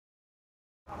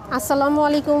আসসালামু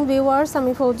আলাইকুম ভিউয়ার্স,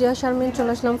 আমি ফৌজিয়া শারমিন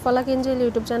চলে আসলাম ফালাক এঞ্জেল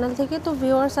ইউটিউব চ্যানেল থেকে। তো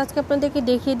ভিউয়ার্স, আজকে আপনাদেরকে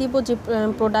দেখিয়ে দিব যে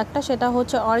প্রোডাক্টটা, সেটা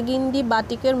হচ্ছে অর্গেন্ডি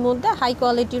বাটিকের মধ্যে হাই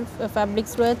কোয়ালিটির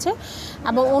ফ্যাব্রিক্স রয়েছে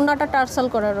এবং ওড়নাটা টার্সাল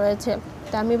করা রয়েছে।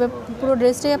 তো আমি পুরো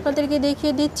ড্রেসটাই আপনাদেরকে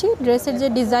দেখিয়ে দিচ্ছি। ড্রেসের যে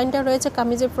ডিজাইনটা রয়েছে,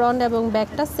 কামিজের ফ্রন্ট এবং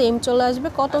ব্যাকটা সেম চলে আসবে,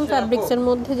 কটন ফ্যাব্রিক্সের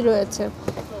মধ্যে রয়েছে।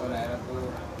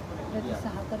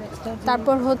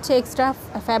 তারপর হচ্ছে এক্সট্রা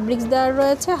ফ্যাব্রিক্স দেওয়া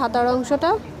রয়েছে হাতার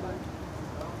অংশটা,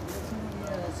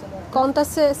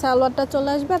 কন্ট্রাস্টে সালোয়ারটা চলে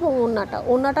আসবে এবং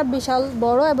ওড়নাটা বিশাল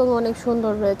বড় এবং অনেক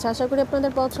সুন্দর রয়েছে। আশা করি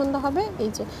আপনাদের পছন্দ হবে। এই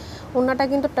যে ওড়নাটা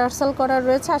কিন্তু টার্সাল করা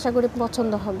রয়েছে, আশা করি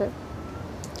পছন্দ হবে।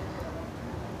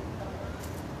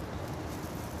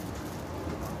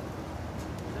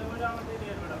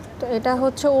 তো এটা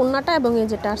হচ্ছে ওড়নাটা এবং এই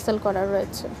যে টার্সাল করা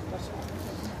রয়েছে।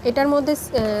 এটার মধ্যে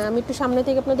আমি একটু সামনে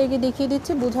থেকে আপনাদেরকে দেখিয়ে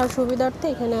দিচ্ছি বোঝার সুবিধার্থে।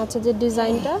 এখানে আছে যে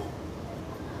ডিজাইনটা,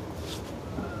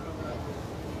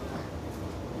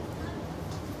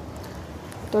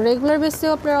 তো রেগুলার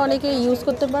বেসেও আপনারা অনেকে ইউজ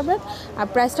করতে পারবেন। আর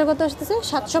প্রাইসটা কত আসতেছে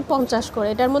 750 করে।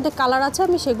 এটার মধ্যে কালার আছে,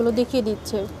 আমি সেগুলো দেখিয়ে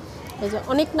দিচ্ছি। এই যে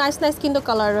অনেক নাইস কিন্তু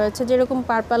কালার রয়েছে, যেরকম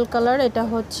পার্পল কালার, এটা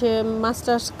হচ্ছে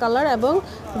মাস্টার্ড কালার এবং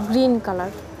গ্রিন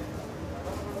কালার।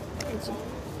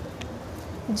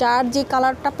 যার যে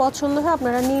কালারটা পছন্দ হয়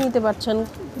আপনারা নিয়ে নিতে পারছেন।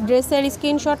 ড্রেসের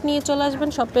স্ক্রিনশট নিয়ে চলে আসবেন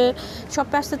শপে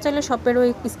আসতে চাইলে শপের ওই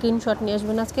স্ক্রিনশট নিয়ে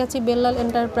আসবেন। আজকে আছি বেল্লাল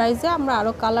এন্টারপ্রাইজে, আমরা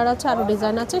আরও কালার আছে, আরও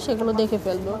ডিজাইন আছে, সেগুলো দেখে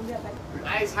ফেলবো।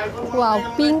 ওয়াও,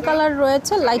 পিঙ্ক কালার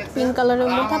রয়েছে, লাইট পিঙ্ক কালারের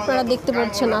মধ্যে আপনারা দেখতে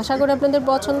পাচ্ছেন। আশা করি আপনাদের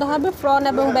পছন্দ হবে। ফ্রন্ট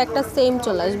এবং ব্যাকটা সেম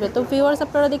চলে আসবে। তো ভিউয়ার্স,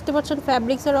 আপনারা দেখতে পাচ্ছেন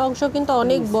ফ্যাব্রিক্সের অংশ কিন্তু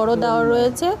অনেক বড় দেওয়া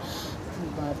রয়েছে।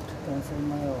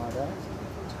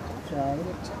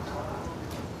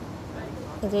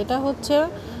 যেটা হচ্ছে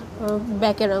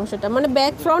ব্যাকের অংশটা, মানে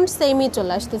ব্যাক ফ্রন্ট সেমই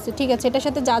চলে আসতেছে। ঠিক আছে, এটার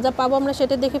সাথে যা যা পাবো আমরা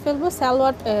সেটা দেখে ফেলবো।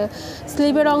 সালোয়ার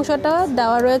স্লিভের অংশটা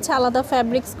দেওয়া রয়েছে, আলাদা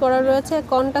ফ্যাব্রিক্স করা রয়েছে।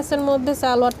 কন্ট্রাস্টের মধ্যে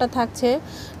সালোয়ারটা থাকছে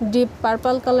ডিপ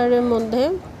পার্পল কালারের মধ্যে,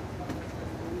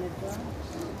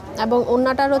 এবং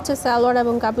ওড়নাটার হচ্ছে সালোয়ার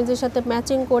এবং কামিজের সাথে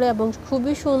ম্যাচিং করে এবং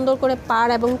খুবই সুন্দর করে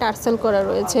পাড় এবং টার্সেল করা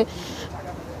রয়েছে।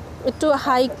 একটু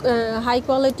হাই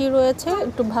কোয়ালিটি রয়েছে,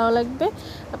 একটু ভালো লাগবে।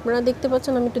 আপনারা দেখতে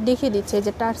পাচ্ছেন, আমি একটু দেখিয়ে দিচ্ছি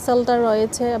যে টার্সালটা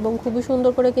রয়েছে এবং খুবই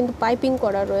সুন্দর করে কিন্তু পাইপিং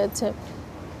করা রয়েছে।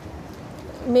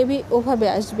 মেবি ওভাবে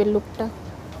আসবে লুকটা।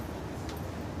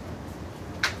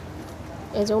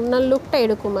 এই যে ওনার লুকটা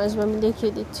এরকম আসবে, আমি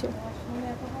দেখিয়ে দিচ্ছি।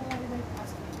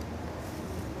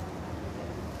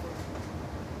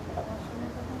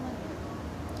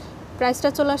 প্রাইসটা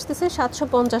চলে আসতেছে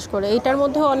 750 করে। এইটার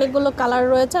মধ্যে অনেকগুলো কালার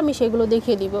রয়েছে, আমি সেগুলো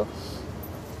দেখিয়ে দিব।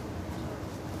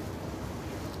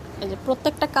 এই যে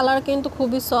প্রত্যেকটা কালার কিন্তু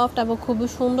খুবই সফট এবং খুবই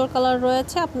সুন্দর কালার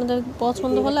রয়েছে। আপনাদের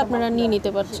পছন্দ হলে আপনারা নিয়ে নিতে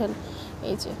পারছেন।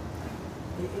 এই যে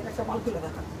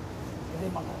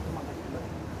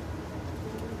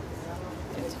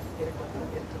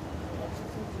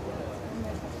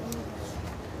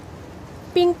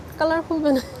পিঙ্ক কালার খুলবে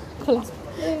না।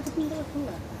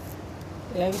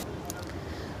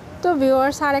 তো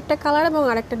ভিউয়ার্স, আর একটা কালার এবং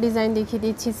আরেকটা ডিজাইন দেখিয়ে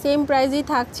দিচ্ছি, সেম প্রাইসই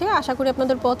থাকছে। আশা করি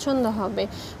আপনাদের পছন্দ হবে।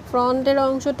 ফ্রন্টের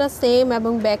অংশটা সেম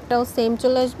এবং ব্যাকটাও সেম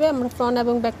চলে আসবে। আমরা ফ্রন্ট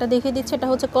এবং ব্যাকটা দেখিয়ে দিচ্ছি। এটা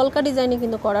হচ্ছে কলকা ডিজাইনে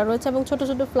কিন্তু করা রয়েছে এবং ছোটো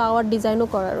ছোটো ফ্লাওয়ার ডিজাইনও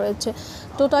করা রয়েছে।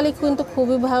 টোটালি কিন্তু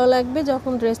খুবই ভালো লাগবে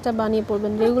যখন ড্রেসটা বানিয়ে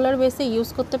পরবেন। রেগুলার বেসে ইউজ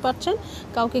করতে পারছেন,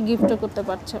 কাউকে গিফটও করতে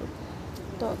পারছেন।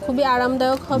 তো খুবই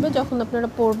আরামদায়ক হবে যখন আপনারা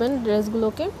পরবেন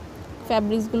ড্রেসগুলোকে।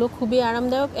 ফ্যাব্রিক্সগুলো খুবই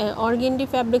আরামদায়ক, অর্গেন্ডি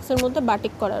ফ্যাব্রিক্সের মধ্যে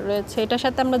বাটিক করা রয়েছে। এটার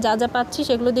সাথে আমরা যা যা পাচ্ছি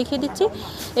সেগুলো দেখিয়ে দিচ্ছি।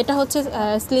 এটা হচ্ছে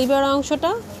স্লিভের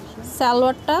অংশটা,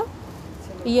 সালোয়ারটা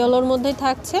ইয়েলোর মধ্যেই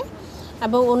থাকছে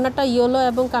এবং ওড়নাটা ইয়েলো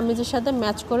এবং কামিজের সাথে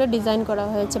ম্যাচ করে ডিজাইন করা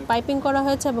হয়েছে, পাইপিং করা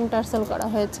হয়েছে এবং টার্সেল করা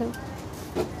হয়েছে।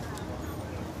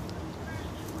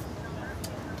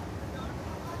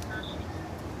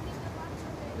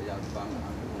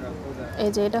 এই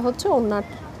যে এটা হচ্ছে ওড়নার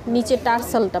নিচে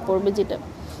টার্সেলটা পড়বে যেটা,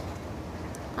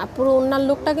 আর পুরো ওড়নার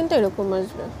লুকটা কিন্তু এরকম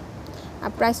আসবে।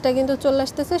 আর প্রাইসটা কিন্তু চলে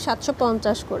আসতেছে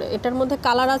 750 করে। এটার মধ্যে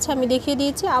কালার আছে, আমি দেখিয়ে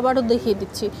দিয়েছি, আবারও দেখিয়ে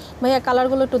দিচ্ছি। ভাইয়া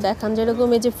কালারগুলো একটু দেখান। যেরকম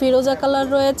এই যে ফিরোজা কালার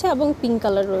রয়েছে এবং পিঙ্ক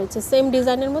কালার রয়েছে, সেম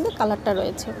ডিজাইনের মধ্যে কালারটা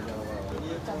রয়েছে।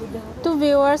 তো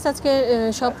ভিউয়ার্স, আজকে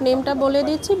শপ নেমটা বলে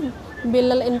দিচ্ছি,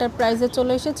 বেল্লাল এন্টারপ্রাইজে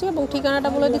চলে এসেছি এবং ঠিকানাটা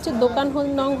বলে দিচ্ছি। দোকান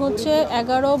নং হচ্ছে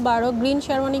 11-12 গ্রিন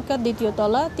শেরওয়ানিকা, দ্বিতীয়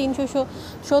তলা,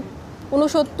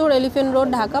 369 elephant road,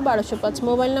 Dhaka 1205।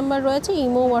 Mobile number রয়েছে,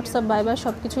 ইমো, হোয়াটসঅ্যাপ, ভাইবার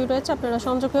সব কিছুই রয়েছে। আপনারা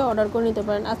সংযোগ হয়ে অর্ডার করে নিতে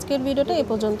পারেন। আজকের ভিডিওটা এ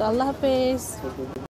পর্যন্ত। আল্লাহ হাফেজ।